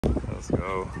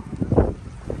go.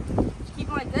 Just keep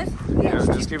him like this? Yeah,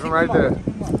 just keep him right there.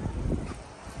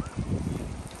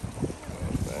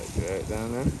 That jet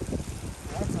down there.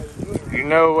 You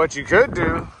know what you could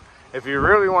do, if you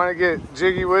really want to get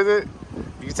jiggy with it,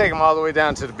 you can take him all the way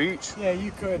down to the beach. Yeah,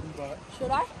 you could, but...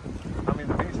 Should I? I mean,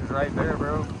 the beach is right there,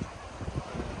 bro.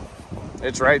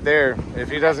 It's right there. If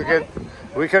he doesn't get...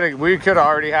 We could have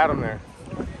already had him there.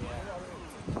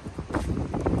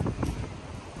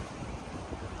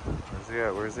 Where's he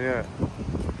at? Where's he at?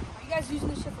 Are you guys using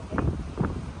this ship for bait?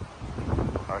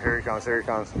 Oh, here he comes. Here he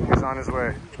comes. He's on his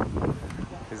way.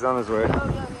 He's on his way.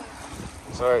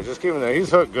 It's all right. Just keep him there. He's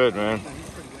hooked good, man.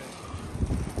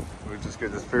 We just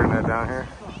get this pier net down here.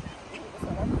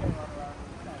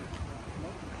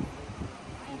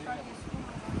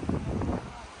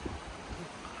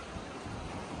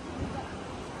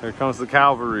 Here comes the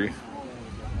cavalry.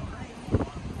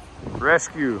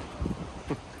 Rescue.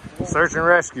 Search and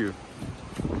rescue.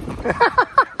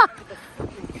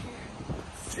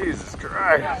 Jesus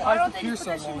Christ. Why don't they just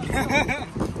put this in?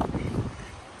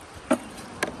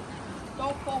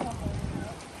 Don't fall home.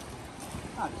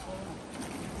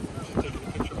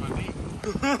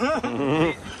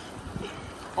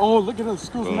 Oh, look at those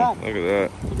schools mac. Look at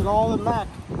that. Look at all the mac.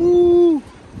 Ooh.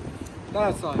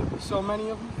 That's like so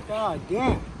many of them. God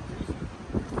damn.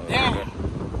 Damn.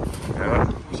 Yeah.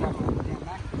 Wish I had a damn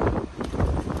mac.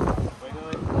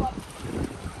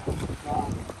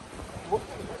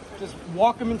 Just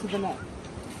walk them into the net.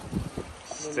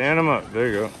 Stand them up. There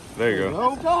you go. There you go.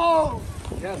 Let's go.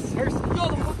 Yes, sir. Yo,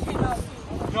 the hook came out.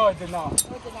 No, it did not.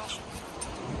 No, it did not.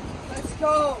 Let's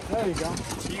go. There you go.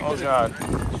 Oh, God.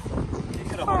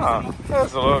 Oh,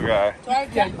 that's a little guy. So I I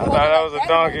thought that was a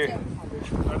donkey.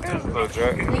 That's a little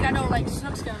jet. They got no, like,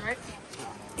 snook skin, right?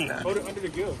 Hold it under the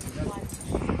gill.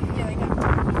 Yeah, they got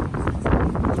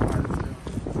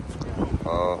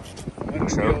Oh,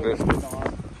 choked it.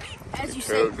 as you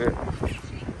say. Choked it.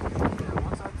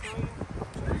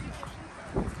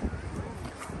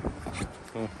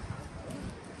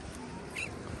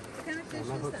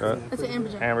 It's an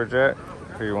amberjack. Amberjack.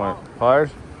 Who you want?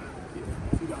 Pliers?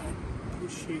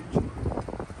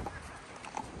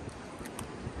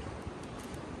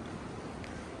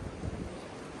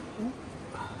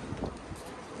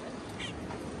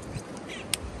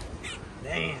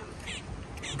 Damn.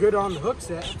 Good on the hook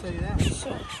set, I'll tell you that.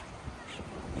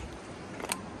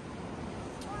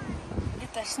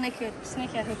 Get that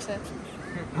snakehead hook set.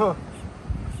 Huh.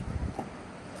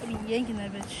 I'll be yanking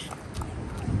that bitch.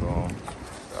 Boom.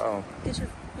 Oh. Get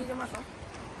my phone.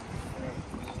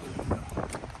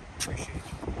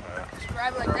 Just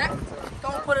grab it like that.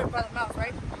 Don't put it by the mouth,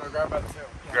 right? No, grab by the tail.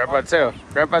 Grab by the tail.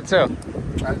 Grab by the tail.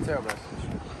 By the tail, bro.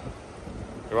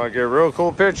 You want to get a real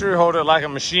cool picture? Hold it like a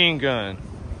machine gun.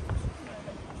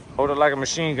 Hold it like a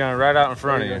machine gun right out in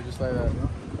front of you. Just like that.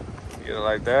 Get it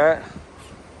like that.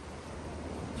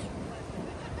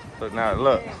 Look now,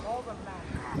 look.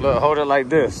 Look, hold it like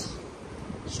this.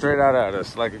 Straight out at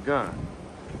us, like a gun.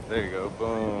 There you go,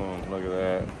 boom, look at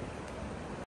that.